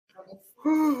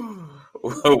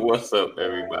What's up,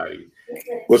 everybody?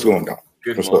 What's going on?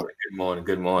 Good What's morning, up? good morning,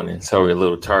 good morning. Sorry, a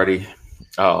little tardy.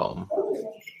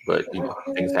 But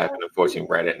things happen unfortunately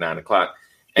right at 9 o'clock.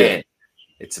 Yeah. And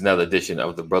it's another edition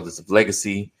of the Brothers of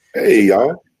Legacy. Hey,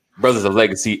 y'all. Brothers of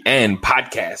Legacy and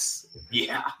podcast.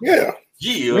 Yeah. Yeah.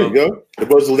 Yeah. There you go. The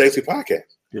Brothers of Legacy podcast.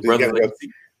 The Brothers of Legacy.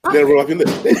 Let it roll off your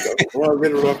lips. There you go.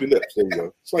 Let it roll off your lips. There you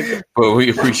go. It's like that. But we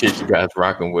appreciate you guys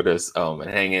rocking with us and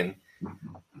hanging.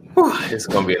 Whew, it's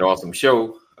going to be an awesome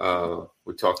show.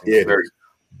 We're talking a very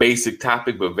basic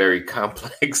topic, but very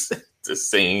complex at the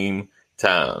same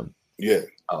time. Yeah.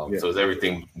 So it's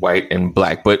everything white and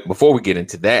black. But before we get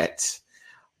into that,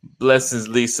 blessings,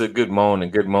 Lisa. Good morning.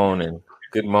 Good morning.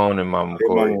 Good morning, Mama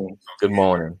Corey. Good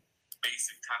morning.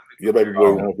 Your baby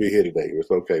boy won't be here today. It's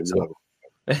okay.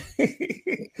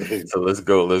 So let's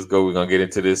go. Let's go. We're gonna get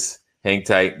into this. Hang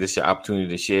tight. This is your opportunity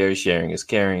to share. Sharing is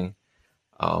caring.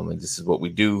 And this is what we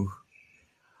do.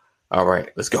 All right,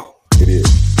 let's go. It is.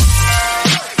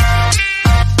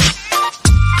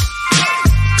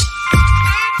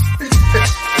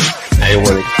 I didn't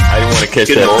want to catch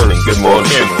that. Morning. Good morning.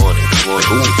 Good morning. Good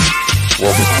morning.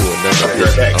 Welcome to another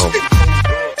edition.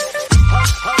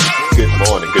 Good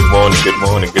morning. Good morning. Good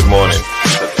morning. Good morning.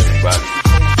 What's up, everybody?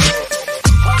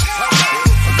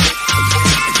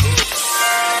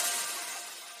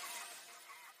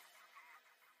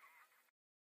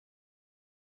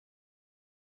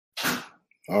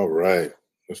 All right,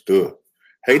 let's do it.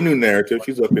 Hey, New Narrative,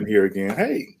 she's up in here again.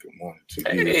 Hey, good morning to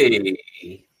you.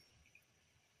 Hey.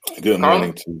 Good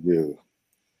morning to you.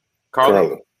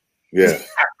 Carla. Yeah.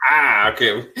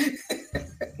 Okay.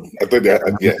 I think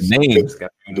that, yes. Names.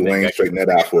 Dwayne straighten that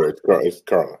out for it. It's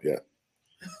Carla, yeah.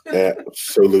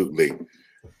 Absolutely.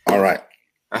 All right.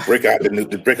 Break out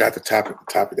the topic.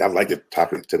 I like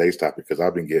today's topic, because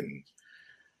I've been getting,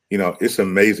 it's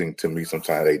amazing to me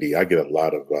sometimes, AD. I get a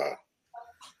lot of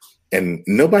and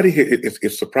nobody here,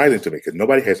 it's surprising to me, because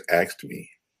nobody has asked me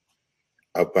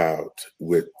about,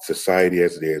 with society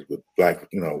as it is, with black,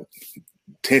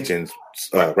 tensions,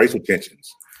 racial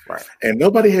tensions. Right. And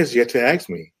nobody has yet to ask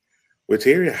me, well,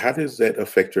 Terry, how does that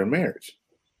affect your marriage?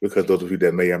 Because those of you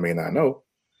that may or may not know,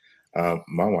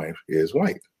 my wife is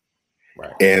white.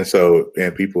 Right. And so,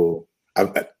 and people,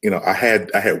 I had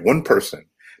one person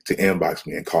to inbox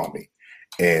me and call me.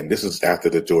 And this is after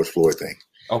the George Floyd thing.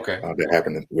 Okay. That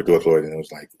happened with George Floyd, and it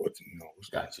was like,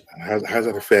 gotcha. How does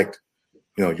that affect,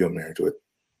 your marriage with?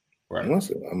 Right.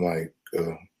 I'm like,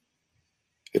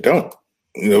 it don't,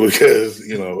 because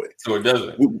So it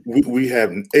doesn't. We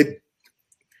have it.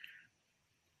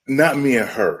 Not me and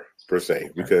her per se,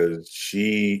 because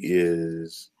she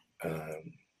is,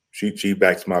 she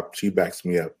backs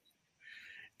me up,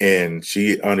 and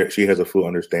she has a full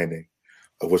understanding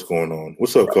of what's going on.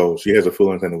 What's up, Cole? She has a full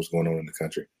understanding of what's going on in the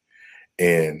country.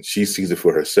 And she sees it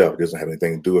for herself. It doesn't have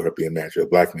anything to do with her being married to a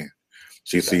black man.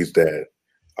 She sees that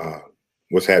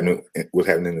what's happening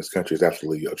in this country is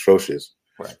absolutely atrocious,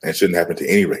 and shouldn't happen to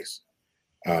any race.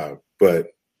 But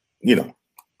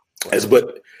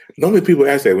normally people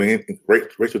ask that when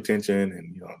racial tension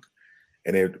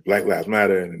and then Black Lives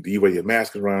Matter, and do you wear your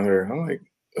mask around her? I'm like,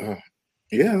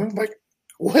 yeah. I'm like,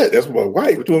 what? That's my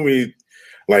wife. What do you want me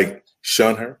like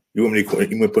shun her? You want me to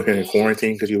put her in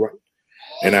quarantine because you're white?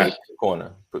 And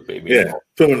corner, put baby. Yeah,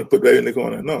 put baby in the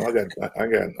corner. No, I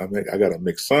got a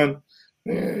mixed son.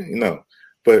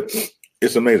 But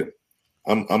it's amazing.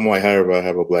 I'm white, however, I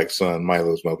have a black son.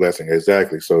 Milo's my blessing.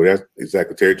 Exactly. So that's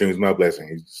exactly. Terry Jr. is my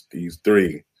blessing. He's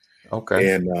 3.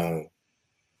 Okay. And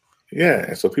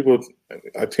and so people,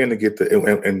 I tend to get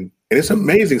and it's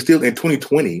amazing. Still in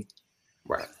 2020,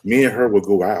 right? Me and her will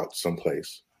go out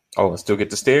someplace. Oh, and still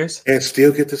get the stairs? And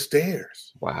still get the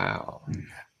stairs. Wow.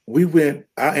 We went.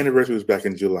 Our anniversary was back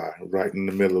in July, right in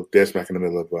the middle of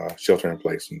shelter in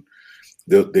place, and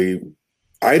the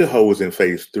Idaho was in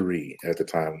phase 3 at the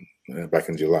time, back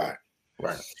in July.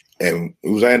 Right. And it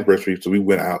was our anniversary, so we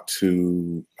went out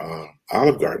to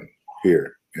Olive Garden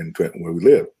here in Trenton, where we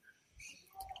live.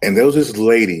 And there was this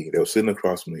lady that was sitting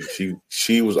across from me.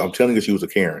 She was, I'm telling you, she was a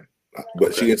Karen,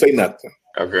 but she didn't say nothing.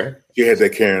 Okay. She had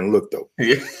that Karen look though.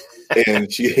 Yeah. And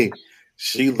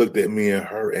she looked at me and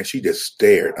her, and she just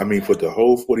stared. I mean, for the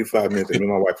whole 45 minutes, and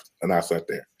my wife and I sat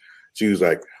there. She was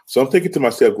like, so I'm thinking to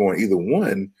myself, going, either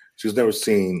one, she's never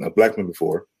seen a black man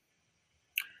before,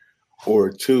 or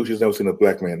 2, she's never seen a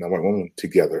black man and a white woman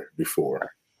together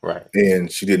before. Right.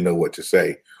 And she didn't know what to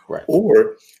say. Right.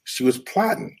 Or she was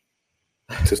plotting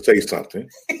to say something.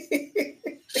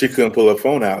 She couldn't pull her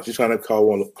phone out. She's trying to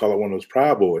call out one of those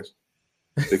Proud Boys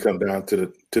to come down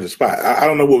to the spot. I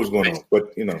don't know what was going on,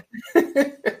 but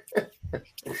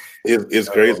it's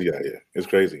crazy out here. It's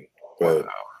crazy. but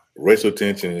racial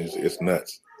tension is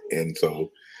nuts. And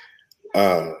so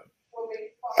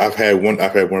I've had one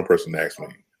person ask me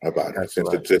about it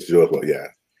since George. Well, yeah,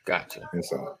 gotcha. And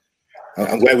so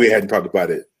I'm glad we hadn't talked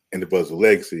about it in the Buzz of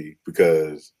Legacy,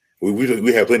 because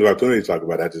we have plenty of opportunity to talk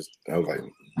about it. I was like,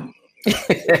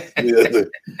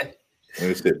 let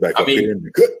me sit back up here and be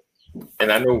good.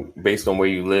 And I know, based on where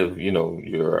you live, you know,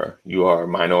 you are a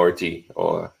minority,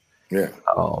 or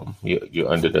you're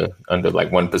under like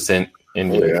 1%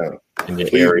 in your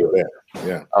area.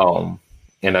 Yeah.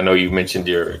 And I know you mentioned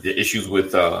your issues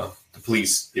with the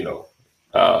police, you know,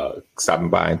 stopping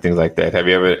by and things like that. Have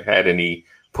you ever had any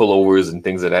pullovers and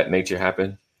things of that nature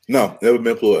happen? No, never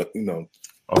been pulled. You know.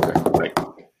 Okay. Like,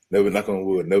 never, knock on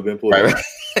wood, never been pulled. Right.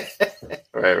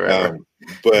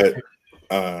 But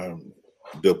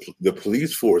the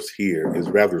police force here is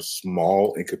rather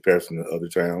small in comparison to other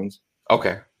towns.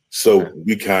 Okay. So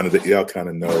y'all kind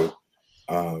of know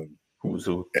who's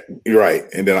who. Right.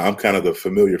 And then I'm kind of the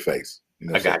familiar face. You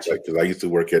know, I got you. Because I used to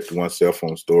work at one cell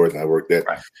phone store, and I worked at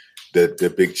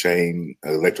the big chain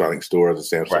electronic store, the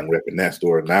Samsung rep in that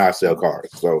store. Now I sell cars.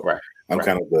 So I'm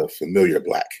kind of the familiar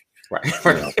black. Right.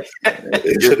 You know?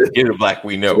 You're the black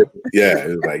we know. Yeah. It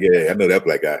was like, I know that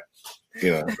black guy.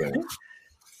 You know what I'm saying?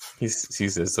 He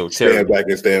says, so stand back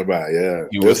and stand by. Yeah.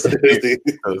 You was the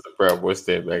Proud Boy,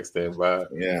 stand back, stand by.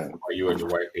 Yeah. While you and your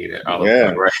wife ate at Olive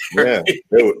Garden, right? Yeah.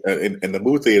 And the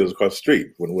movie theater was across the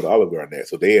street with Olive Garden there.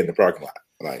 So they in the parking lot.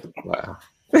 Like, wow.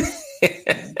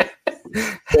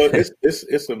 So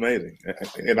it's amazing.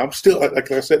 And I'm still,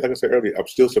 like I said earlier, I'm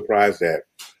still surprised that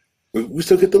we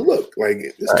still get the look. Like,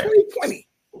 it's 2020.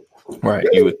 Right.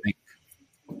 You would think.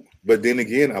 But then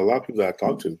again, a lot of people I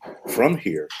talk to from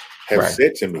here have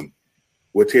said to me,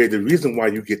 well, Terry, the reason why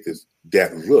you get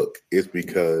that look is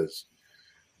because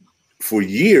for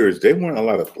years there weren't a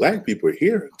lot of black people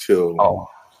here until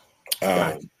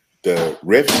the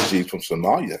refugees from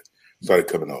Somalia started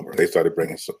coming over. They started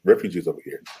bringing some refugees over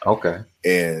here. Okay.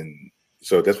 And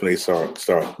so that's when they start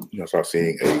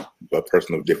seeing a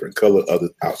person of different color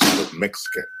outside of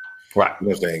Mexican. Right. You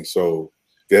know what I'm saying? So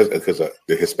because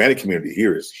the Hispanic community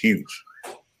here is huge.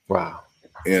 Wow.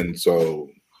 And so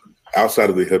outside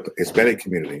of the Hispanic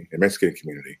community and Mexican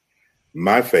community,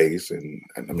 my face, and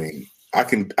I mean, I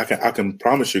can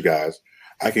promise you guys,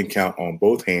 I can count on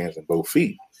both hands and both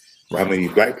feet how many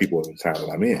black people in the town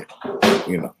that I'm in,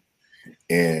 you know.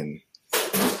 And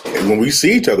when we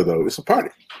see each other, though, it's a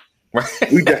party. Right.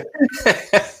 We got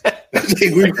like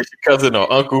your cousin or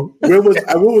uncle. Where was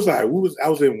I? I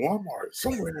was in Walmart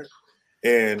somewhere,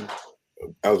 and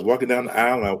I was walking down the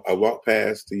aisle. And I walked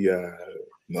past the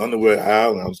underwear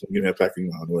aisle, and I was getting a package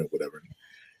of underwear, whatever.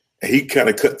 And he kind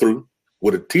of cut through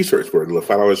with the t-shirts for the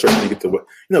 $5 shirt. And you get the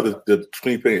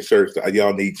 20-penny shirts.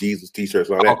 Y'all need Jesus t-shirts,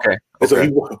 all that. Okay. And so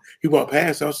he walked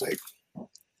past. And I was like,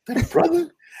 "That brother."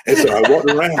 And so I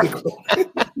walked around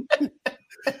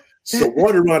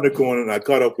the corner, and I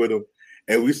caught up with him,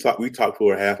 and we talked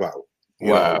for a half hour.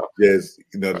 Wow. This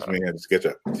man had to sketch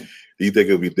up. Do you think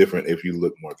it would be different if you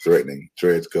look more threatening?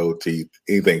 Dreads, gold teeth,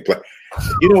 anything?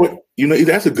 You know what?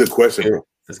 That's a good question, bro.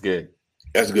 That's good.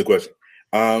 That's a good question.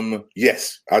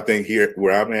 Yes, I think here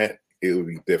where I'm at, it would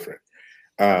be different.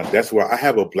 That's why I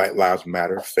have a Black Lives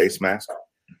Matter face mask.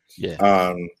 Yeah.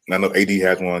 I know AD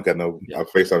has one. I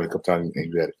faced on it a couple times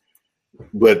and you had it.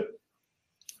 But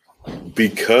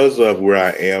because of where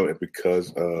I am and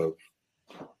because of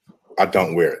I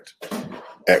don't wear it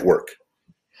at work.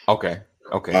 Okay.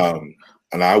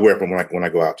 And I wear it when I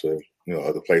go out to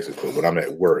other places, but when I'm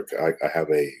at work, I have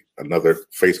another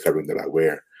face covering that I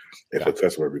wear if a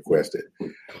customer requests it.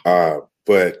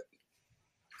 But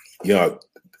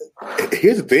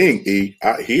here's the thing, E.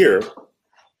 Out here,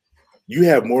 you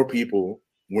have more people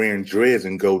wearing dreads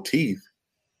and gold teeth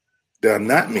that are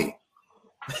not me.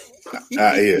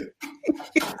 Yeah.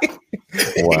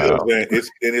 Wow.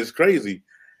 It's crazy.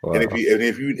 Wow. And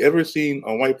if you've ever seen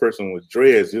a white person with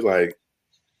dreads, you're like,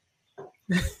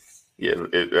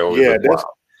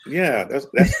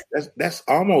 that's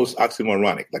almost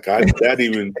oxymoronic. Like how does that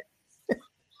even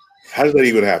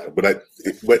happen? But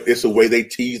it's the way they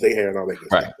tease their hair and all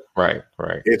that. Right.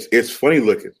 It's funny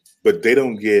looking, but they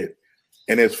don't get.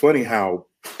 And it's funny how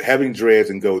having dreads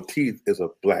and gold teeth is a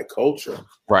black culture,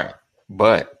 right?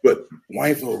 But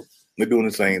white folk, they're doing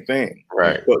the same thing,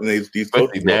 right? But these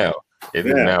cultures now, it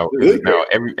is now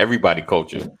everybody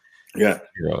culture. Yeah,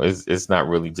 it's not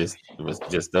really just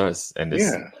us, and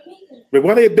it's, But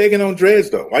why are they begging on dreads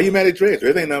though? Why are you mad at dreads?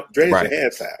 Dreads ain't no dreads are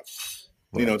hairstyle.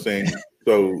 You know what I'm saying?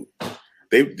 So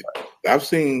I've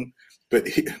seen, but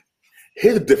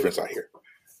here's the difference out here.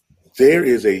 There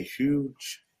is a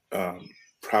huge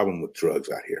problem with drugs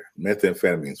out here.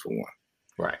 methamphetamines for one.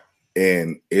 Right.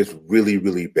 And it's really,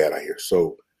 really bad out here.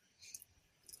 So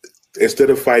instead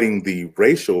of fighting the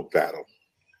racial battle,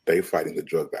 they're fighting the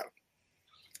drug battle.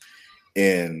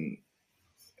 And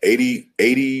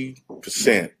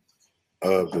 80%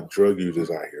 of the drug users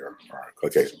out here are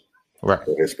Caucasian, right,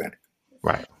 or Hispanic.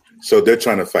 Right. So they're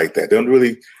trying to fight that. They don't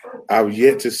really. I've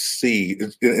yet to see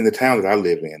in the town that I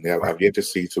live in. I've yet to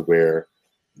see to where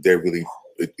they're really,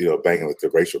 banging with the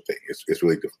racial thing. It's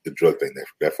really the drug thing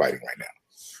they're fighting right now.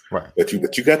 Right.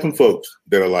 But you got them folks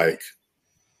that are like,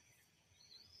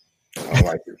 I don't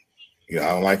like you. I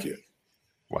don't like you.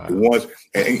 Wow. The ones,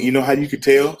 and you know how you could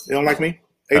tell they don't like me?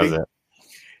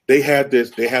 They have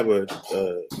a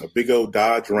big old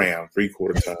Dodge Ram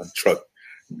 3/4 ton truck,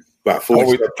 about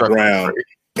 40 around,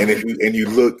 and if you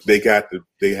look, they have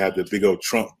the big old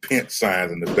Trump Pence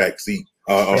signs in the back seat,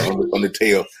 on the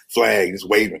tail flag, just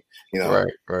waving.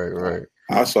 Right.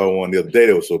 I saw one the other day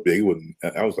that was so big,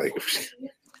 I was like,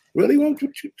 really? Won't you?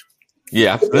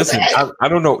 Yeah, listen, I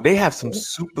don't know. They have some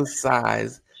super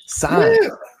size signs. Yeah.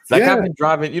 I've been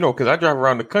driving, because I drive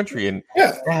around the country and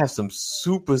they have some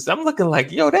super. I'm looking like,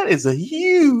 that is a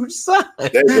huge sign.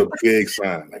 That's a big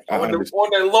sign. Like, on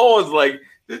that lawn is like,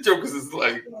 the jokers is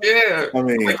like, yeah. I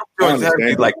mean, it has to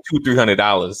be like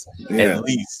 $200-$300 at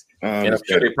least. And I'm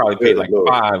sure they probably paid like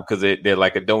 $5 because they're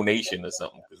like a donation or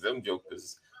something. Because them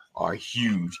jokers are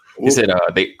huge. He said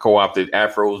they co-opted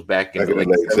afros back in the late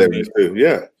 70s too.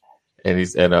 Yeah. And he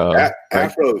said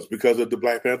afros because of the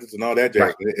Black Panthers and all that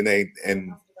jazz,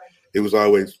 and it was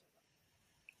always.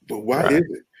 But why is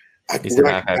it? He said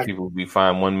I've had people be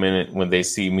fine 1 minute when they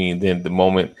see me, and then the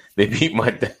moment they beat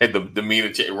my dad, the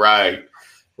demeanor change. Right.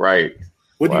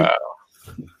 Wow.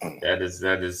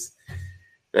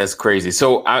 That's crazy.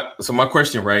 So my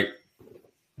question, right?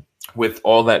 With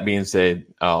all that being said,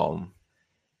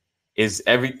 is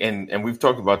and we've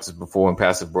talked about this before, and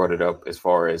Pastor brought it up as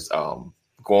far as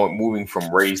moving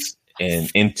from race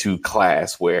and into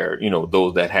class, where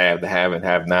those that have the have and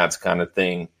have nots kind of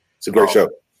thing. It's a great show.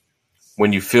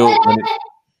 When you feel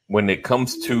when it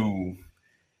comes to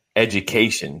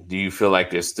education, do you feel like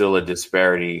there's still a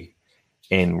disparity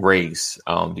in race?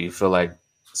 Do you feel like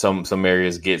some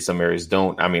areas get, some areas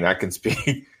don't? I mean, I can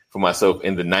speak for myself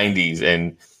in the 90s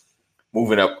and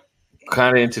moving up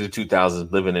kind of into the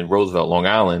 2000s, living in Roosevelt, Long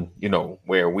Island,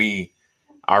 where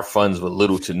our funds were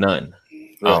little to none.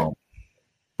 Right.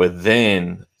 But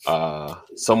then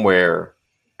somewhere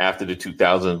after the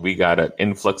 2000s, we got an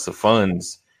influx of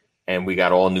funds and we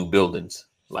got all new buildings,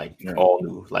 all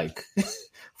new, like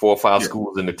 4 or 5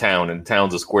 schools in the town, and the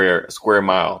town's a square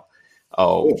mile.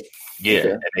 Okay.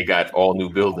 And they got all new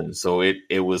buildings. So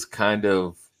it was kind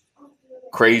of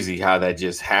crazy how that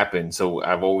just happened. So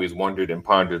I've always wondered and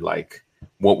pondered, like,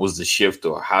 what was the shift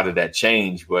or how did that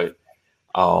change? But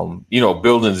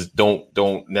buildings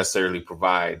don't necessarily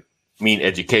mean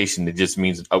education. It just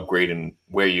means upgrading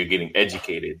where you're getting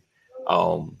educated.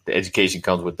 The education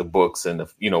comes with the books and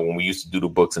when we used to do the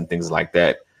books and things like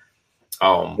that.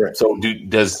 Right. So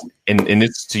and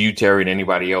it's to you, Terry, and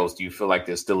anybody else, do you feel like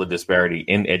there's still a disparity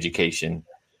in education?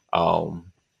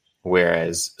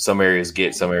 Whereas some areas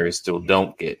get, some areas still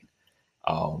don't get.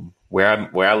 Where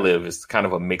I live is kind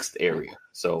of a mixed area.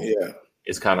 So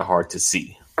it's kind of hard to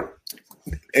see.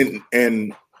 And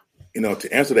to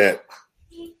answer that,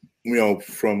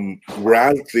 from where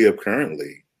I live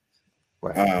currently,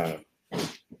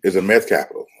 is a meth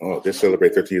capital. Oh, they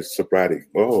celebrate 30 years of sobriety.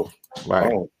 Oh,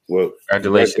 right. Oh, well,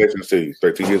 congratulations to you.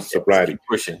 13 years of sobriety.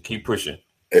 Keep pushing.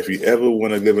 If you ever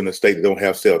want to live in a state that don't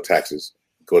have sales taxes,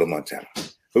 go to Montana.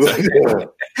 That's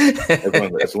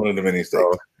one of the many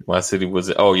states.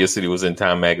 Your city was in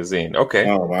Time Magazine. Okay.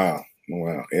 Oh, wow.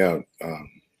 Yeah.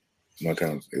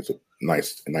 Montana is a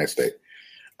nice state.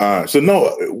 So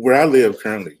no, where I live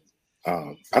currently,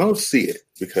 I don't see it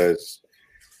because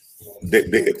when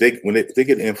they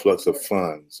get an influx of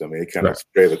funds, I mean, it kind of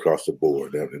spread across the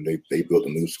board. And they built a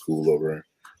new school over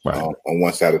on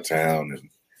one side of town,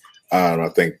 and I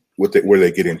think where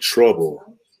they get in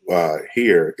trouble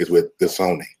here is with the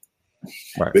zoning,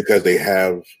 because they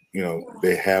have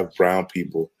brown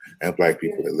people and black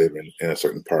people that live in a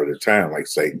certain part of the town, like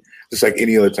just like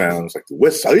any other town, it's like the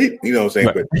west side, you know what I'm saying?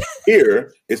 Right. But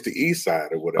here it's the east side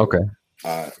or whatever. Okay.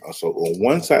 So on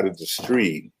one side of the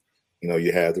street,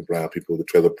 you have the brown people, the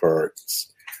trailer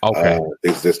parks,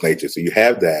 things this nature. So you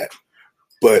have that,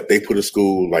 but they put a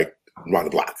school like around the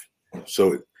block.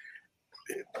 So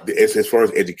as far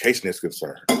as education is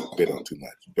concerned, they don't too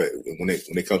much. But when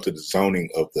it comes to the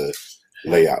zoning of the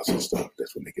layouts and stuff,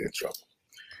 that's when they get in trouble.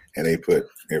 and they put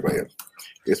everybody else.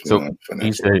 It's beyond financial.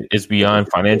 He said it's beyond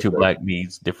financial black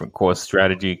needs, different course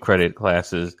strategy, credit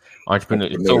classes,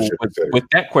 entrepreneurship. So with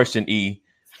that question, E,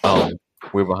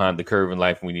 we're behind the curve in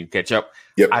life and we need to catch up.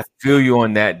 Yep. I feel you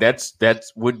on that. That's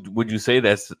would you say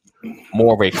that's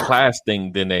more of a class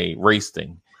thing than a race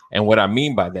thing? And what I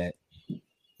mean by that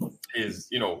is,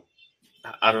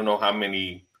 I don't know how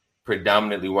many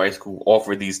predominantly white schools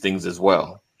offer these things as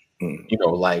well.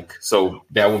 So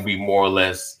that would be more or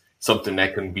less something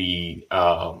that can be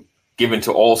given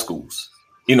to all schools.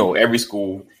 Every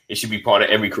school, it should be part of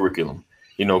every curriculum.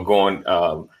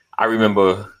 I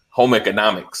remember home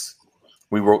economics.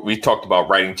 We talked about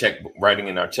writing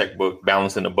in our checkbook,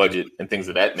 balancing the budget, and things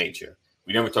of that nature.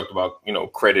 We never talked about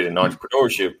credit and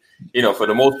entrepreneurship. For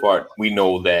the most part, we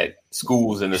know that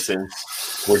schools, in a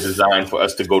sense, were designed for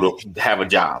us to go to have a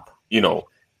job.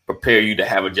 Prepare you to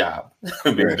have a job, be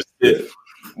able to sit,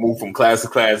 move from class to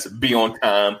class, be on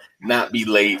time, not be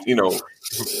late.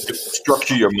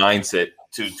 Structure your mindset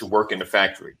to work in the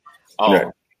factory.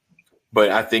 But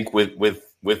I think with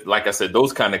like I said,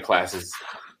 those kind of classes,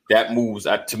 that moves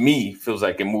to me feels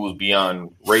like it moves beyond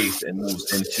race and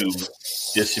moves into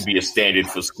this should be a standard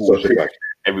for school.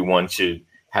 Everyone should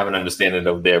have an understanding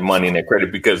of their money and their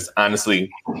credit, because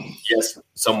honestly, yes,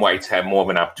 some whites have more of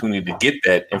an opportunity to get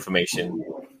that information,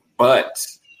 but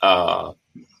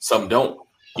some don't.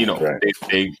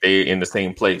 They in the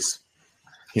same place.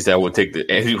 He said, "I will take the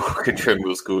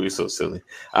treadmill school." You're so silly.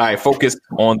 All right, focus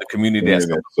on the community that's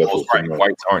most right.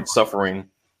 Whites aren't suffering.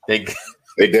 They did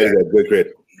that good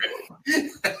credit.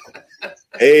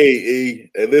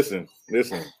 Hey, listen.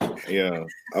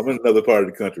 I'm in another part of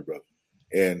the country, brother,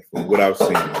 and from what I've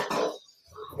seen,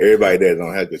 everybody there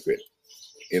don't have good credit.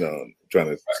 Trying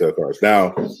to sell cars.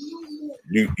 Now,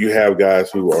 you have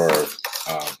guys who are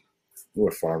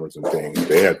farmers and things.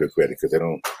 They have good credit because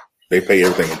they pay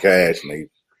everything in cash, and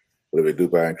whatever they do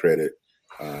buy in credit,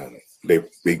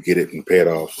 they get it and pay it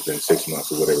off within 6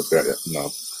 months or whatever.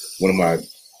 One of my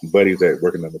buddies that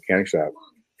work in the mechanic shop,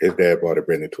 his dad bought a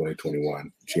brand new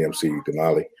 2021 GMC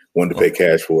Denali, wanted to pay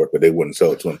cash for it, but they wouldn't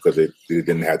sell it to him because they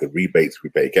didn't have the rebates to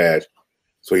pay cash.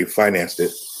 So he financed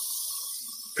it,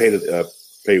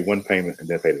 paid one payment, and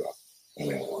then paid it off.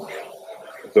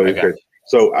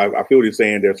 So I feel what he's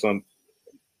saying. There's some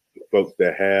folks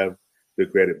that have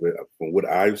good credit, but from what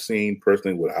I've seen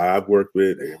personally, what I've worked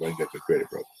with, everybody got good credit,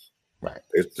 bro. Right.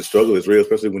 The struggle is real,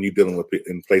 especially when you're dealing with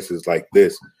in places like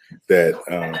this that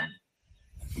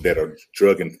are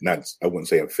drug and not, I wouldn't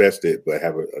say infested, but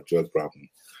have a drug problem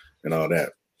and all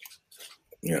that.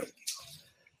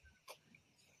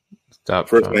 Stop.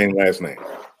 First name, last name.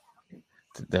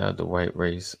 The white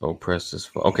race oppressed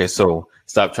us. Okay, so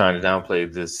stop trying to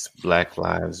downplay this. Black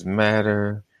Lives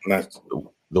Matter.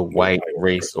 The white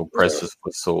race oppressed us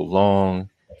for so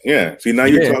long. Yeah. See, now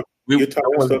you're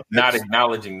talking not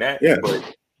acknowledging that. Yeah. But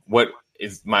what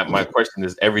is my question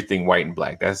is everything white and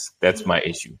black. That's my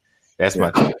issue. That's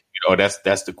my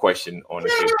that's the question on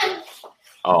the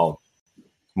table.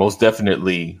 Most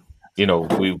definitely,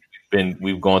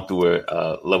 we've gone through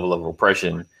a level of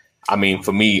oppression. I mean,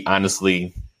 for me,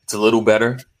 honestly, it's a little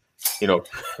better. People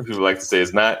like to say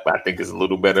it's not, but I think it's a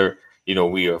little better.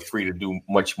 We are free to do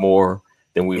much more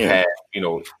than we've had,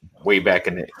 way back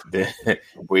in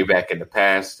the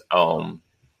past.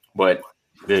 But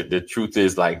the truth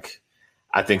is, like,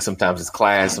 I think sometimes it's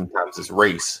class, sometimes it's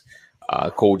race.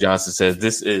 Cole Johnson says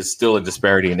this is still a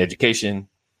disparity in education.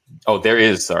 Oh, there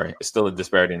is. Sorry, it's still a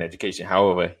disparity in education.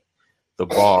 However, the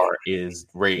bar is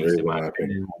raised. In my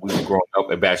opinion, we were growing up,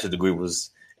 a bachelor's degree was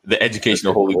the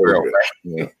educational holy grail. Right?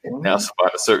 Yeah. Now it's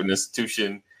about a certain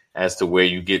institution as to where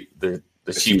you get the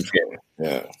sheep.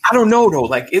 Yeah. I don't know though.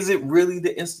 Like, is it really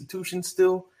the institution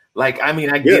still? Like, I mean,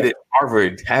 I get it.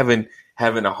 Harvard having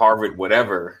a Harvard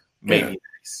whatever may be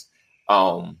nice.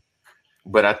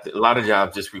 But a lot of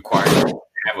jobs just require you to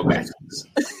have a bachelor's.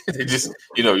 They just,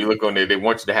 you look on there, they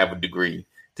want you to have a degree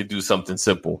to do something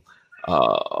simple.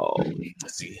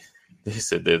 Let's see. They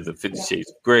said there's the 50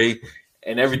 Shades of Gray,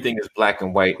 and everything is black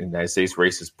and white. In the United States,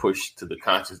 race is pushed to the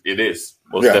conscious. It is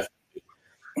most definitely.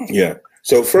 Yeah.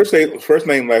 So first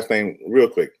name, last name, real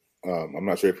quick. I'm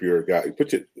not sure if you're a guy.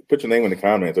 Put your name in the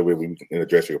comments so we can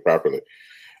address you properly.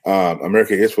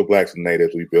 America is for blacks and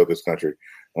natives. We built this country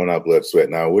on our blood, sweat.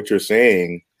 Now, what you're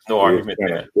saying, no argument.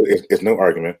 It's no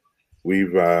argument. We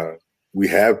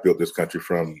have built this country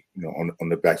from on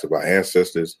the backs of our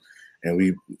ancestors, and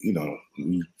we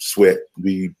sweat,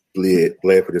 we bled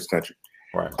for this country.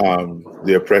 Right.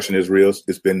 The oppression is real.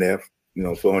 It's been there,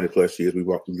 400 plus years. We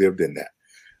lived in that.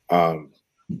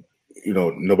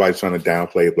 Nobody's trying to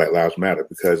downplay Black Lives Matter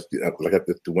because, like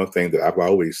the one thing that I've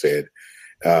always said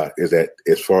is that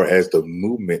as far as the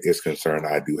movement is concerned,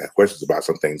 I do have questions about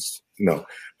some things,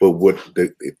 but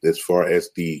as far as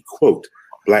the quote,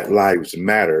 Black Lives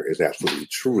Matter is absolutely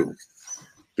true,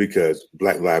 because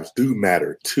Black lives do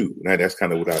matter too. Now that's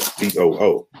kind of what I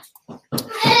COO.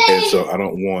 And so I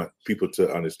don't want people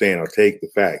to understand or take the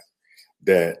fact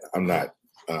that I'm not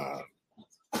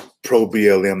pro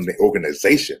BLM, the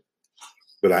organization,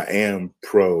 but I am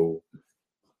pro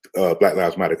Black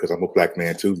Lives Matter, because I'm a Black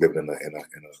man too, living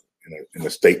in a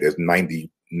state that's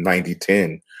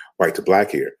 90-10 white to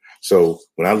Black here. So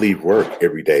when I leave work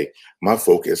every day, my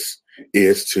focus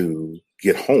is to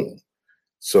get home.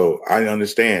 So I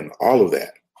understand all of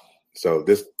that. So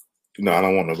this, I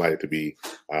don't want nobody to be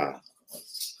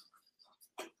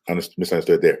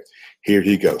misunderstood there. Here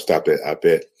he goes. Stop that.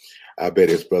 I bet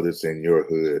it's brothers in your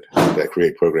hood that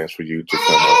create programs for you to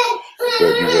come up,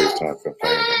 but you waste time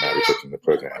complaining and not researching the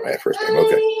program at first time.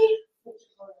 Okay.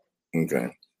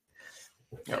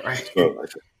 All right. So,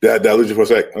 did I lose you for a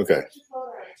sec? Okay.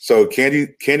 So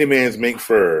Candyman's mink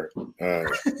fur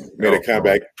made a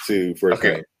comeback to first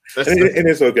name. And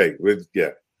it's okay.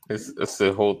 Yeah. It's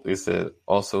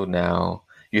also now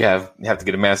you have to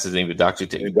get a master's in your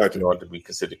doctorate in order to be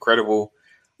considered credible.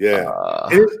 Yeah.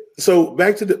 So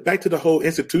back to the whole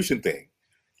institution thing.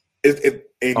 You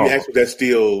asked me, that's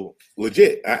still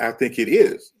legit. I think it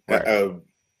is. Right.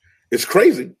 It's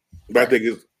crazy, but I think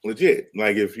it's legit.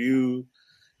 Like if you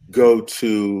go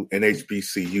to an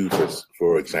HBCU,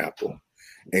 for example,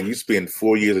 and you spend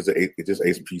 4 years at just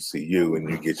HBCU and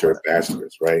you get your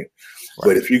bachelor's, right?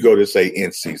 But if you go to, say,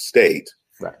 NC State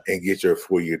and get your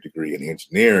 4-year degree in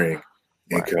engineering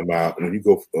and come out, and when you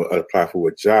go apply for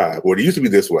a job, or it used to be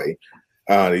this way,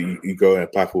 you go and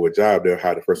apply for a job, they'll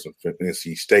hire the person from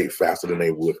NC State faster than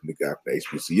they would from the guy from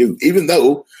HBCU, even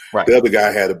though the other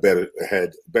guy had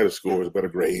better scores, better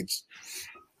grades.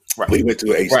 Right. We went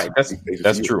to a right.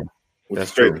 That's true.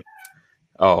 That's true.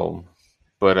 But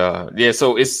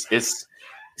so it's because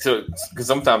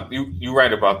sometimes you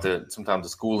write about sometimes the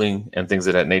schooling and things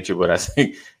of that nature. But I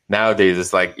think nowadays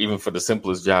it's like even for the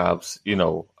simplest jobs, you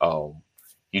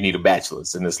need a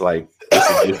bachelor's, and it's like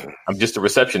I'm just a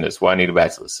receptionist. Why I need a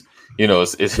bachelor's?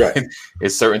 It's right.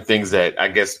 It's certain things that I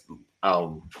guess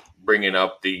bringing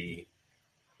up the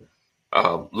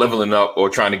leveling up or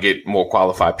trying to get more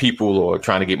qualified people or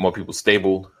trying to get more people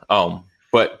stable.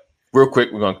 But real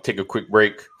quick, we're going to take a quick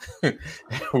break.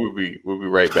 We'll be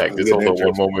right back. Just hold on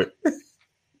one moment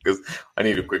because I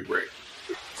need a quick break.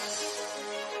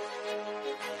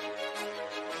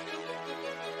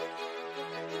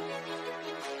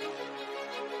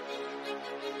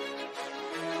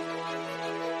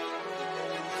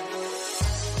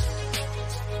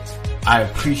 I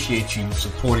appreciate you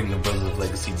supporting the Brothers of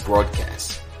Legacy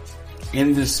broadcast.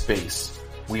 In this space,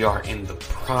 we are in the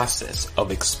process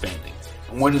of expanding.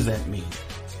 And what does that mean?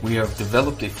 We have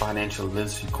developed a financial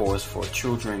literacy course for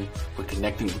children. We're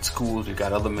connecting with schools. We've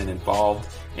got other men involved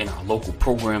in our local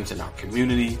programs in our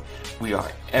community. We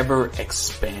are ever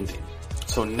expanding.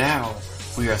 So now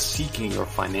we are seeking your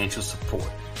financial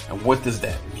support. And what does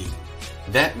that mean?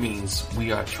 That means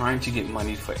we are trying to get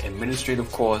money for administrative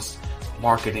costs,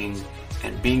 marketing,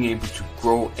 and being able to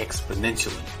grow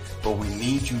exponentially. But we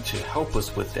need you to help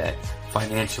us with that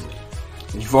financially.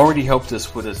 You've already helped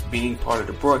us with us being part of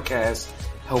the broadcast,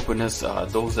 helping us,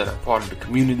 those that are part of the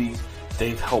community.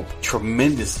 They've helped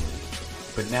tremendously.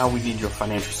 But now we need your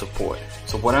financial support.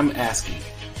 So what I'm asking,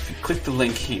 if you click the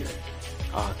link here,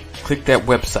 click that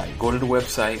website, go to the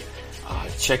website,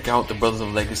 check out the Brothers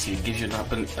of Legacy. It gives you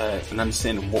an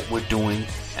understanding of what we're doing,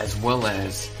 as well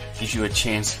as gives you a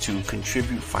chance to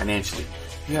contribute financially.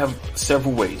 You have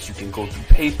several ways. You can go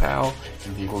through PayPal,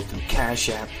 you can go through Cash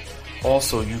App.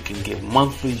 Also, you can give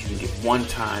monthly, you can give one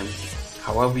time,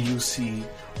 however you see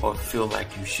or feel like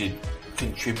you should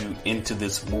contribute into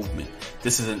this movement.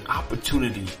 This is an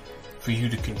opportunity for you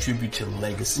to contribute to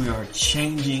legacy. We are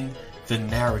changing the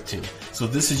narrative. So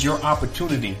this is your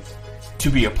opportunity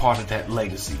to be a part of that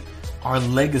legacy. Our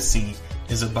legacy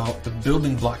is about the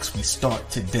building blocks we start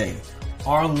today.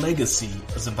 Our legacy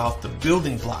is about the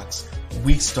building blocks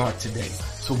we start today.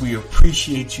 So we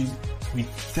appreciate you. We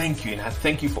thank you. And I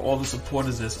thank you for all the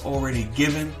supporters that's already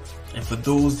given. And for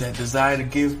those that desire to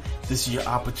give, this is your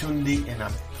opportunity. And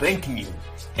I'm thanking you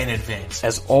in advance.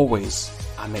 As always,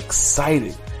 I'm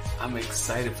excited. I'm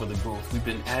excited for the growth. We've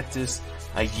been at this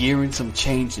a year and some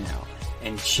change now.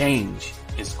 And change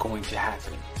is going to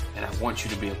happen. And I want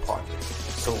you to be a part of it.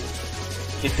 So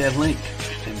hit that link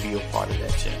and be a part of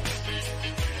that change.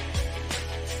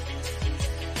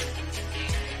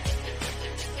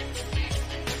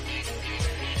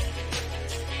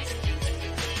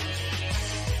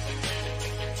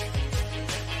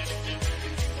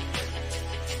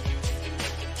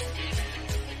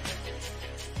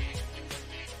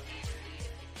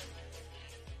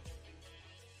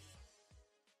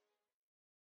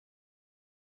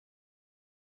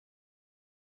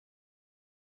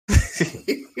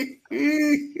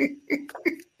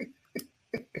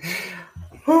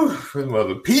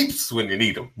 Mother peeps when you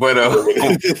need them. But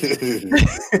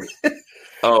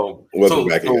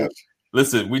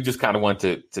listen, we just kind of want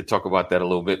to talk about that a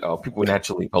little bit. People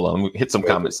naturally, hold on, let me hit some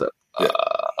comments up.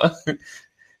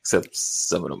 Except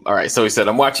some of them. All right. So he said,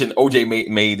 I'm watching OJ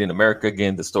Made in America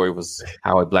again. The story was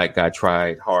how a black guy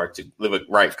tried hard to live a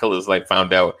right colors life,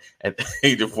 found out at the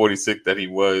age of 46 that he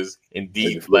was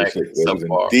indeed black.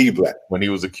 When he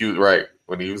was accused,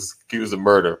 when he was accused of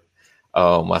murder.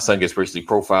 My son gets racially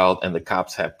profiled and the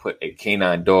cops have put a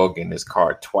canine dog in his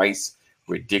car twice.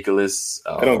 Ridiculous.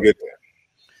 I don't get that.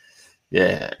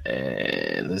 Yeah.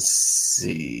 And let's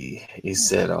see. He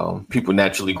said, people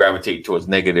naturally gravitate towards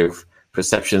negative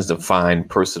perceptions to find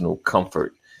personal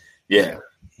comfort. Yeah,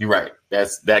 you're right.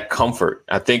 That's that comfort.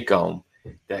 I think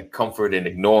that comfort in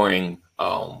ignoring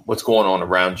what's going on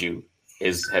around you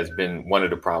has been one of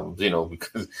the problems,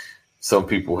 because some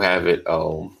people have it.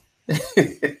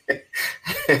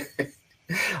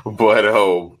 But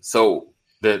so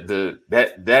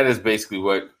that is basically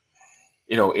what,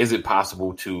 is it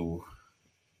possible to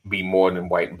be more than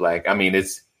white and black? I mean,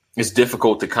 it's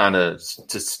difficult to kind of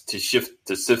to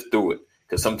sift through it,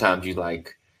 because sometimes you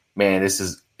like, man,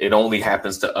 it only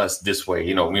happens to us this way.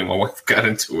 Me and my wife got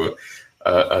into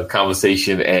a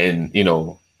conversation, and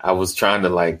I was trying to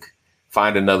like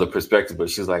find another perspective, but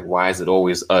she's like, why is it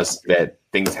always us that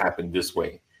things happen this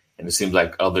way? And it seems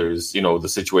like others, the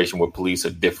situation with police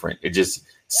are different. It just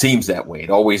seems that way. It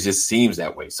always just seems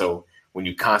that way. So when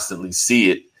you constantly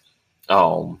see it,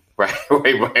 right. Come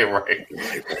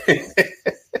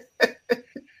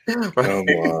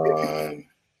on.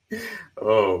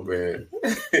 Oh man.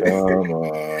 Come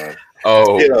on.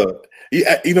 Oh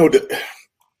yeah.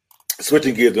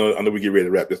 Switching gears, I know we get ready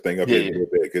to wrap this thing up here a little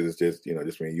bit, because it's just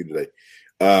just me and you today.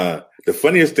 The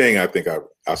funniest thing I think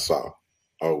I saw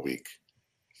all week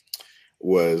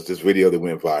was this video that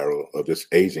went viral of this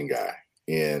Asian guy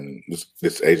in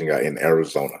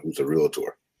Arizona who's a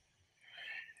realtor.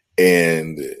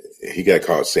 And he got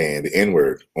caught saying the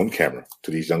N-word on camera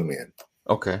to these young men.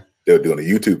 Okay. They were doing a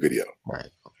YouTube video. Right.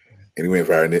 And he went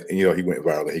viral, and he went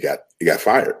viral, and he got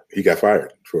fired. He got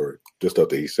fired for the stuff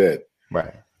that he said.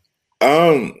 Right.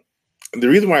 The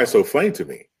reason why it's so funny to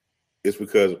me is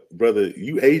because, brother,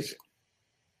 you Asian.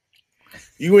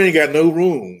 You ain't got no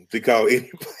room to call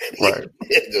anybody. Right.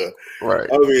 Right.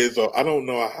 I mean, so I don't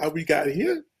know how we got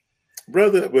here,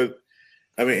 brother. But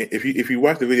I mean, if you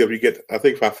watch the video, I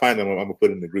think if I find them, I'm gonna put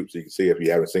it in the group so you can see if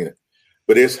you haven't seen it.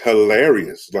 But it's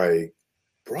hilarious, like,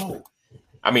 bro.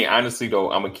 I mean, honestly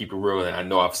though, I'm gonna keep it real, and I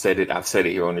know I've said it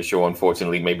here on the show,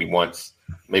 unfortunately, maybe once,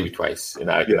 maybe twice,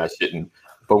 and I shouldn't.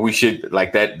 But we should,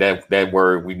 like, that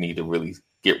word we need to really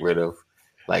get rid of.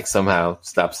 Like, somehow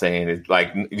stop saying it.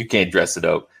 Like, you can't dress it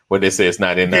up. What they say, it's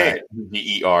not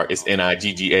N-I-G-E-R, it's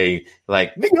N-I-G-G-A.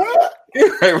 Like,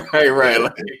 right.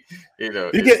 Like, you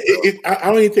get it. I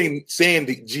don't even think saying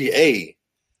the G-A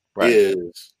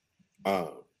is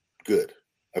good.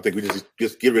 I think we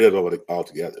just get rid of it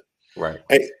altogether. Right.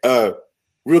 Hey,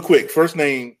 real quick, first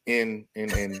name in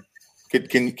can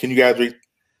you guys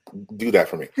do that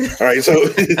for me? All right, so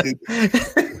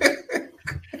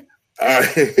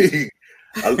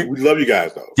we love you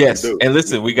guys though. Yes, and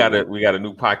listen, we got a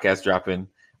new podcast dropping.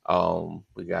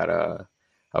 We got a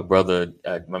brother,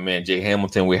 my man Jay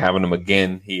Hamilton. We're having him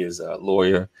again. He is a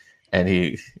lawyer, and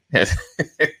he's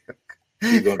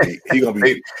gonna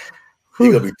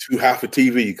be too hot for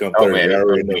TV. You come through. Man,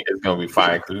 it's gonna be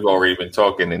fire, because we've already been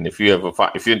talking. And if you're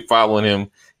following him,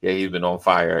 he's been on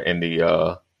fire in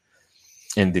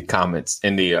the comments,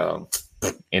 in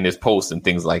his posts and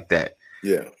things like that.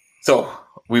 Yeah. So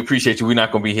we appreciate you. We're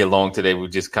not going to be here long today. We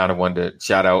just kind of wanted to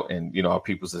shout out, and our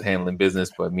people's is handling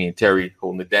business, but me and Terry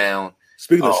holding it down.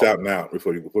 Speaking of shouting out,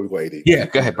 before we go AD. Yeah,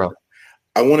 go ahead, bro.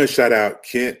 I want to shout out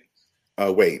Kent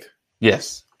Wade.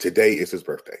 Yes. Today is his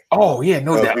birthday. Oh yeah,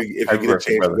 no doubt. If you get a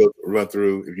chance to go run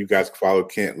through, if you guys follow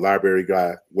Kent, Library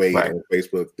Guy Wade on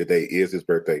Facebook, today is his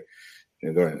birthday.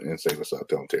 And go ahead and say what's up.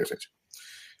 Tell him Terry sent you.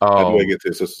 How do I get to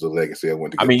this? This is a legacy.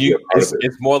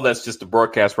 It's more or less just a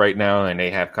broadcast right now, and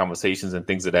they have conversations and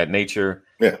things of that nature.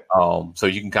 Yeah. So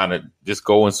you can kind of just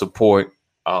go and support.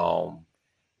 And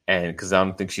because I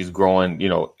don't think she's growing,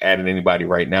 adding anybody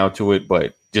right now to it,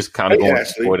 but just kind of go and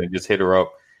support and just hit her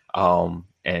up.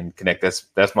 And connect.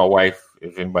 That's my wife.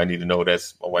 If anybody need to know,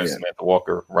 that's my wife, Samantha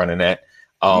Walker, running that.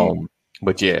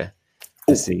 But yeah,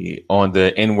 let's see, on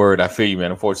the N-word, I feel you,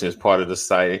 man. Unfortunately, it's part of the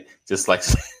society. Just like,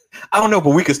 I don't know,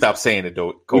 but we can stop saying it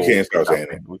though. We can't stop saying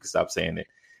it. We can stop saying it.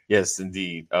 Yes,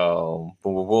 indeed. Boom,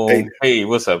 boom, boom. Hey,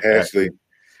 what's up, Ashley?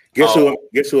 Guess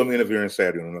who I'm interviewing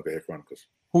Saturday on Knucklehead Chronicles?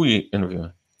 Who you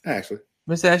interviewing? Ashley.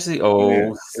 Miss Ashley.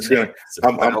 Oh, yeah.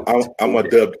 I'm a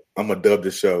dub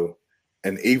the show.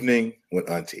 An evening with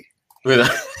Auntie. All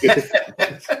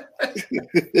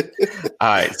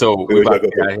right, so we're about to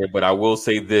get out of here, but I will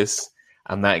say this: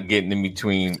 I'm not getting in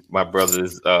between my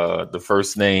brother's the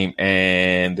first name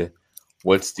and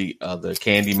what's the other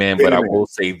Candyman. But I will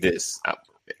say this,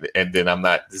 and then I'm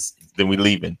not. Then we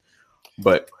leaving.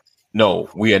 But no,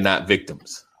 we are not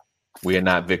victims. We are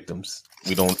not victims.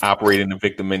 We don't operate in the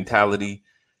victim mentality.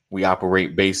 We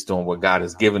operate based on what God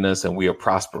has given us, and we are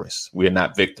prosperous. We are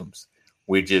not victims.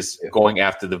 We're just going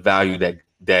after the value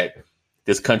that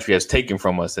this country has taken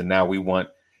from us, and now we want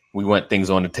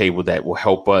things on the table that will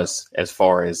help us as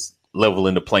far as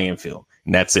leveling the playing field,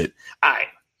 and that's it. All right.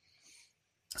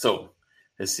 So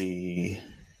let's see.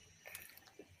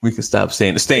 We can stop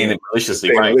staying it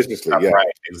maliciously, right? Maliciously, yeah.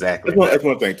 Right, exactly. That's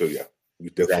one thing too, yeah.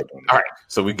 Exactly. All right.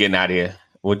 So we're getting out of here.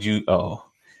 Would you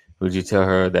tell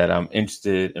her that I'm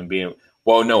interested in being?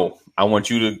 Well, no. I want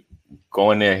you to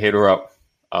go in there, hit her up.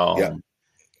 Yeah.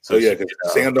 So yeah, because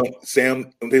Sam. I'm telling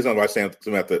you something about Sam.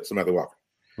 Samantha Walker.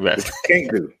 Right. What you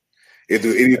can't do is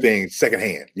do anything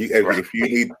secondhand. If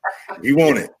you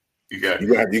want it, you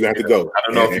have to go. I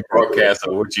don't know if you broadcast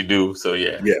or what you do. So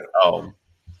yeah. Yeah. All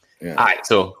right.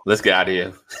 So let's get out of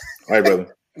here. All right,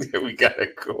 brother. We gotta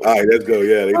go. All right, let's go.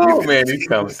 Yeah. Oh man, these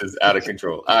comments is out of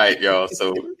control. All right, y'all.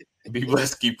 So be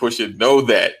blessed, keep pushing. Know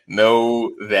that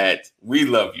we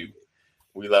love you.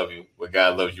 We love you, but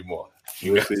God loves you more.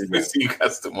 We'll see you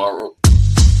guys tomorrow.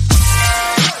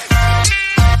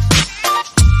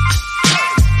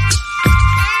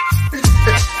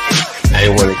 I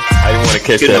didn't want to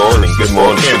catch that. Good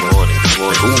morning.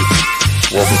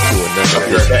 Welcome to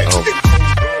another episode.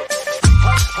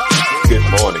 Good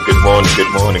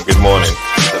morning,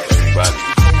 everybody.